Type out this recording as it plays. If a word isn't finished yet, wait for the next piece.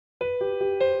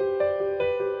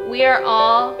We are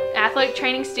all athletic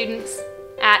training students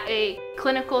at a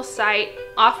clinical site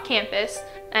off campus,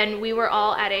 and we were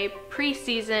all at a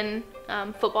preseason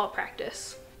football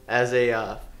practice. As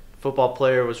a football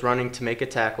player was running to make a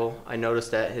tackle, I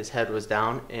noticed that his head was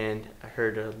down and I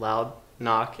heard a loud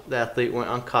knock. The athlete went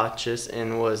unconscious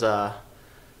and was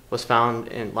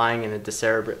found lying in a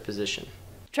decerebrate position.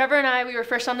 Trevor and I, we were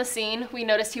first on the scene. We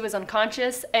noticed he was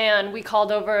unconscious and we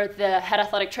called over the head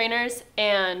athletic trainers,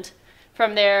 and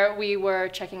from there we were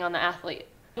checking on the athlete.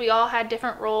 We all had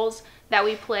different roles that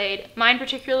we played. Mine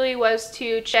particularly was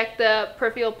to check the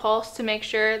peripheral pulse to make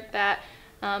sure that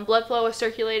blood flow was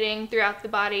circulating throughout the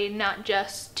body, not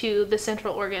just to the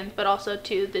central organs, but also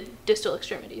to the distal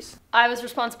extremities. I was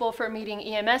responsible for meeting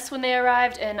EMS when they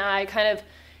arrived, and I kind of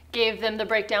gave them the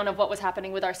breakdown of what was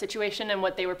happening with our situation and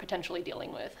what they were potentially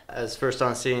dealing with. As first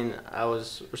on scene, I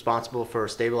was responsible for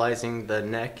stabilizing the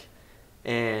neck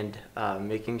and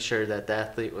making sure that the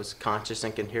athlete was conscious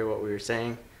and could hear what we were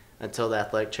saying until the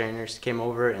athletic trainers came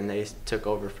over and they took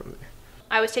over from there.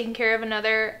 I was taking care of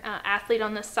another athlete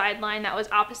on the sideline that was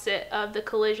opposite of the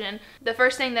collision. The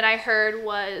first thing that I heard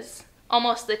was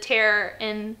almost the terror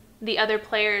in the other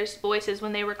players' voices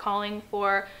when they were calling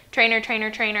for trainer, trainer,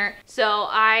 trainer. So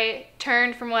I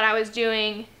turned from what I was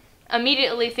doing,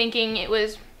 immediately thinking it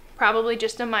was probably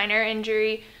just a minor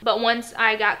injury. But once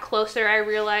I got closer, I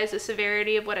realized the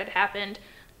severity of what had happened.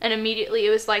 And immediately it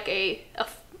was like a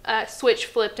switch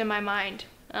flipped in my mind.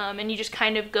 And you just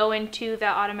kind of go into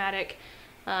that automatic,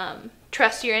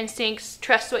 trust your instincts,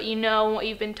 trust what you know and what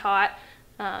you've been taught,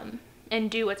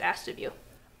 and do what's asked of you.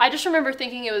 I just remember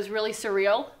thinking it was really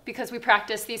surreal because we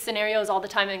practiced these scenarios all the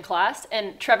time in class,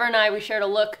 and Trevor and I, we shared a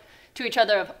look to each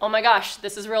other of, oh my gosh,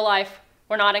 this is real life.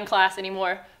 We're not in class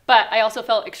anymore. But I also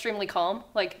felt extremely calm.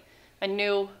 Like I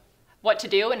knew what to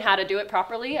do and how to do it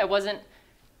properly. I wasn't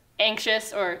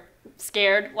anxious or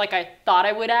scared like I thought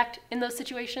I would act in those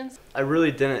situations. I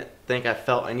really didn't think I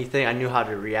felt anything. I knew how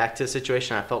to react to the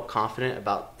situation. I felt confident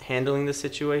about handling the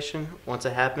situation once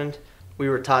it happened. We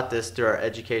were taught this through our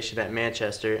education at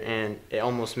Manchester, and it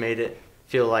almost made it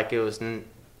feel like it was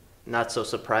not so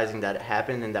surprising that it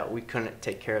happened and that we couldn't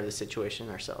take care of the situation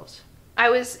ourselves. I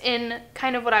was in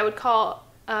kind of what I would call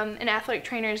an athletic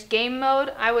trainer's game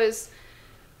mode. I was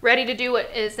ready to do what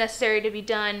is necessary to be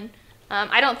done.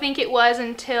 I don't think it was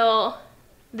until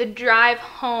the drive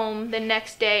home the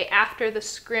next day after the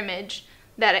scrimmage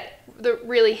that it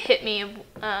really hit me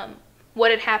of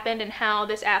what had happened and how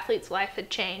this athlete's life had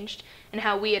changed and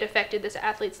how we had affected this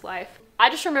athlete's life. I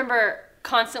just remember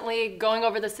constantly going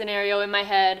over the scenario in my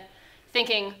head,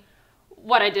 thinking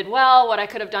what I did well, what I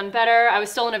could have done better. I was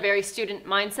still in a very student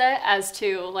mindset as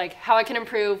to like how I can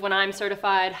improve when I'm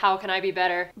certified, how can I be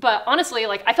better. But honestly,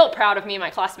 like I felt proud of me and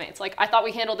my classmates. Like I thought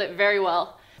we handled it very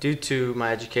well. Due to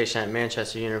my education at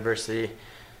Manchester University,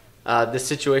 this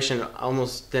situation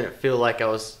almost didn't feel like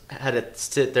I had to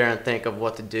sit there and think of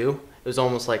what to do. It was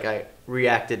almost like I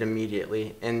reacted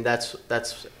immediately, and that's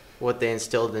what they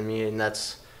instilled in me, and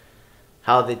that's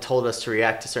how they told us to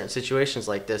react to certain situations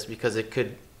like this, because it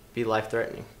could be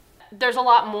life-threatening. There's a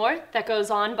lot more that goes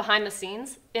on behind the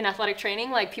scenes in athletic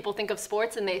training. Like people think of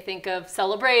sports and they think of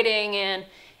celebrating and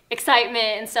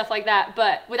excitement and stuff like that,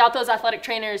 but without those athletic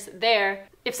trainers there,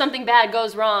 if something bad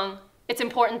goes wrong, it's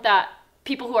important that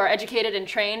people who are educated and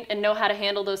trained and know how to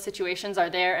handle those situations are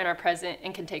there and are present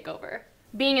and can take over.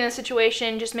 Being in a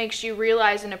situation just makes you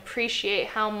realize and appreciate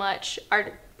how much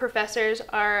our professors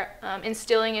are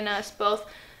instilling in us both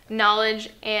knowledge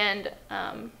and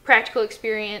practical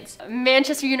experience.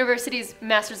 Manchester University's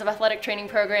Masters of Athletic Training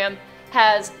program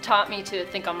has taught me to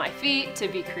think on my feet, to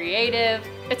be creative.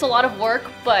 It's a lot of work,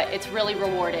 but it's really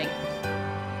rewarding.